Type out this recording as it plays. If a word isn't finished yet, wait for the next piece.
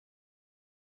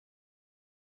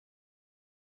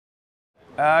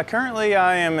Currently,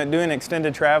 I am doing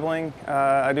extended traveling.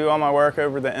 I do all my work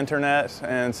over the internet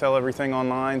and sell everything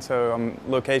online, so I'm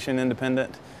location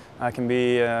independent. I can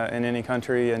be in any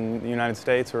country in the United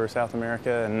States or South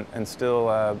America and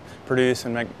still produce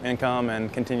and make income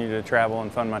and continue to travel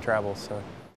and fund my travels. So.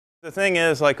 The thing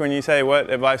is, like when you say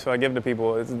what advice do I give to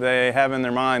people, is they have in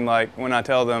their mind, like when I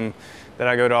tell them that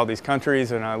I go to all these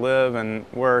countries and I live and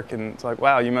work, and it's like,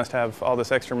 wow, you must have all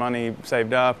this extra money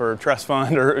saved up or trust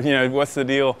fund or, what's the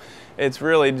deal? It's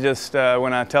really just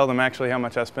when I tell them actually how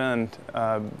much I spend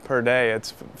per day,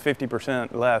 it's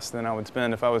 50% less than I would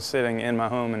spend if I was sitting in my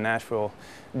home in Nashville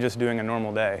just doing a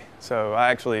normal day. So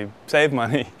I actually save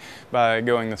money by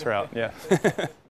going this route, yeah.